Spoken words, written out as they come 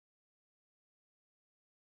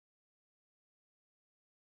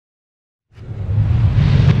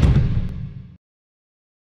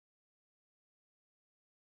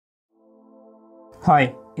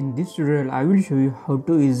Hi, in this tutorial I will show you how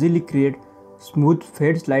to easily create smooth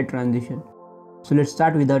fade slide transition. So let's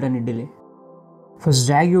start without any delay. First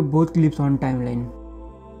drag your both clips on timeline.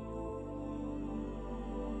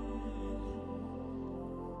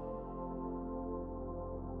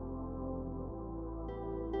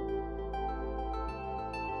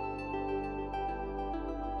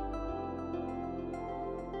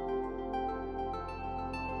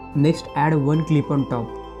 Next add one clip on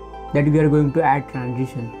top that we are going to add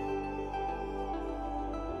transition.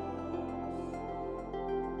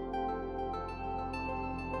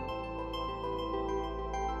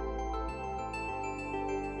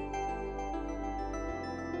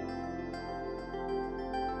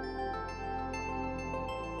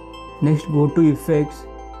 Next go to effects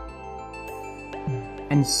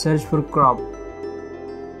and search for crop.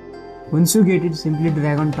 Once you get it, simply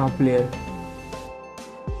drag on top layer.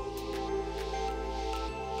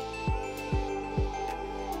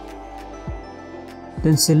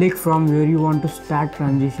 Then select from where you want to start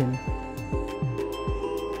transition.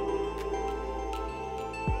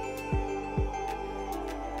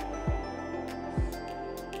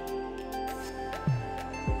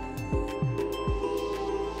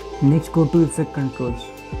 Next go to effect controls,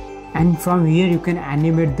 and from here you can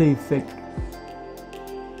animate the effect.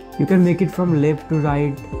 You can make it from left to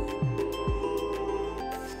right,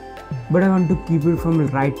 but I want to keep it from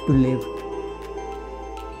right to left.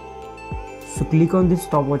 So click on this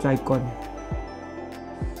stopwatch icon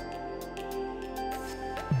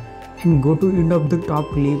and go to end of the top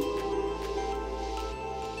clip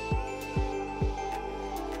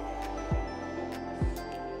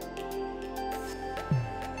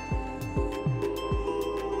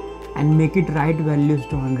and make it right values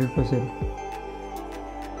to 100%.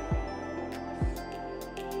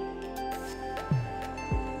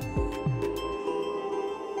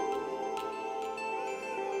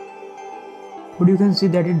 But you can see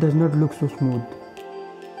that it does not look so smooth.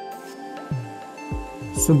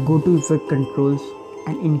 So go to effect controls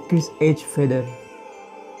and increase edge feather.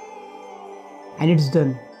 And it's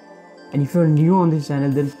done. And if you are new on this channel,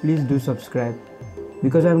 then please do subscribe,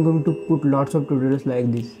 because I am going to put lots of tutorials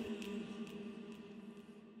like this.